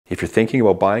If you're thinking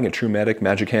about buying a TruMedic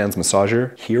Magic Hands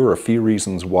massager, here are a few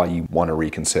reasons why you want to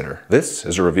reconsider. This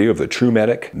is a review of the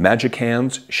TruMedic Magic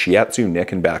Hands Shiatsu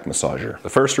neck and back massager. The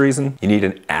first reason, you need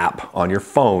an app on your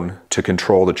phone to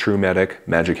control the TruMedic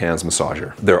Magic Hands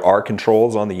massager. There are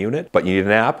controls on the unit, but you need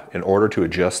an app in order to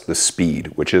adjust the speed,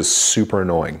 which is super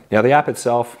annoying. Now the app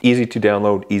itself, easy to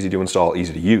download, easy to install,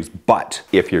 easy to use, but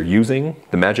if you're using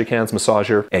the Magic Hands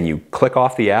massager and you click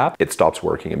off the app, it stops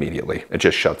working immediately. It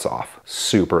just shuts off.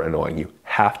 Super annoying. You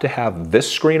have to have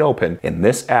this screen open in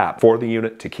this app for the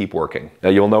unit to keep working. Now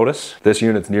you'll notice this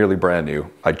unit's nearly brand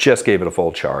new. I just gave it a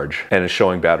full charge and it's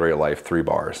showing battery life 3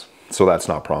 bars. So that's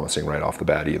not promising right off the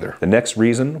bat either. The next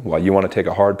reason why you want to take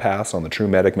a hard pass on the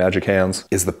TruMedic Magic Hands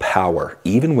is the power.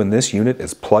 Even when this unit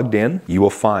is plugged in, you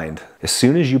will find as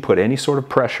soon as you put any sort of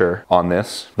pressure on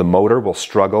this, the motor will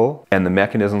struggle and the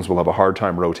mechanisms will have a hard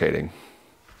time rotating.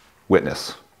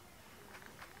 Witness.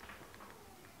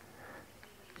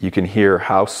 You can hear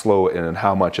how slow and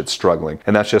how much it's struggling.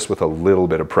 And that's just with a little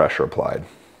bit of pressure applied.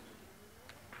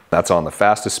 That's on the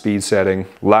fastest speed setting,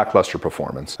 lackluster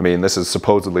performance. I mean, this is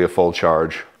supposedly a full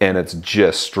charge and it's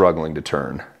just struggling to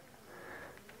turn,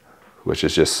 which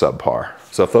is just subpar.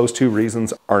 So if those 2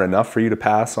 reasons aren't enough for you to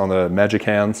pass on the Magic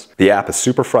Hands, the app is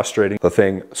super frustrating. The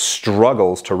thing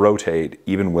struggles to rotate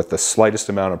even with the slightest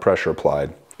amount of pressure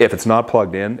applied. If it's not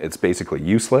plugged in, it's basically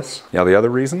useless. Now the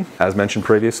other reason, as mentioned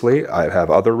previously, I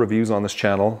have other reviews on this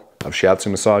channel of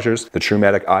shiatsu massagers. The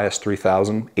TruMedic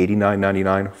IS3000,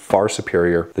 $89.99, far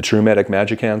superior. The TruMedic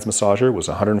Magic Hands massager was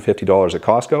 $150 at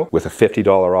Costco with a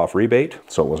 $50 off rebate,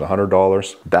 so it was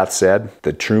 $100. That said,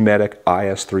 the TruMedic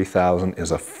IS3000 is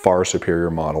a far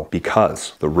superior model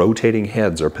because the rotating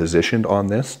heads are positioned on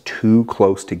this too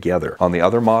close together. On the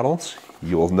other models,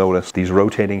 you'll notice these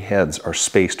rotating heads are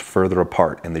spaced further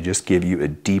apart and they just give you a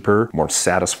deeper, more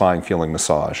satisfying feeling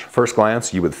massage. First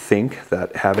glance, you would think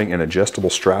that having an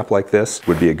adjustable strap like this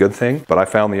would be a good thing, but I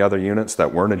found the other units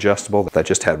that weren't adjustable, that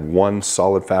just had one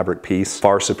solid fabric piece,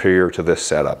 far superior to this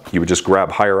setup. You would just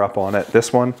grab higher up on it.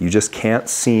 This one, you just can't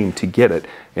seem to get it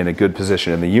in a good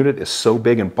position. And the unit is so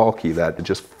big and bulky that it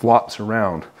just flops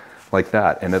around like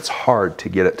that, and it's hard to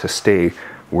get it to stay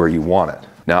where you want it.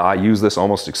 Now I use this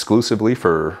almost exclusively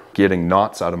for getting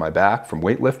knots out of my back from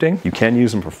weightlifting. You can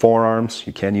use them for forearms,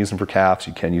 you can use them for calves,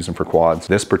 you can use them for quads.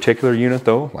 This particular unit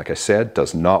though, like I said,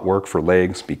 does not work for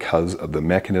legs because of the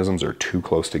mechanisms are too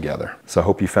close together. So I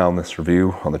hope you found this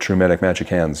review on the TruMedic Magic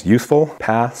Hands useful.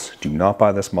 Pass, do not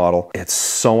buy this model. It's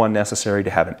so unnecessary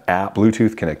to have an app.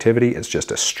 Bluetooth connectivity is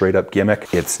just a straight up gimmick.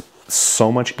 It's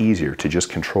so much easier to just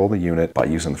control the unit by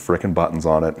using the frickin' buttons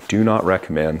on it. Do not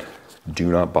recommend.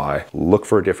 Do not buy. Look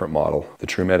for a different model. The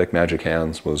TruMedic Magic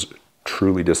Hands was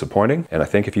truly disappointing, and I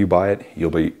think if you buy it,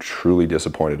 you'll be truly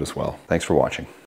disappointed as well. Thanks for watching.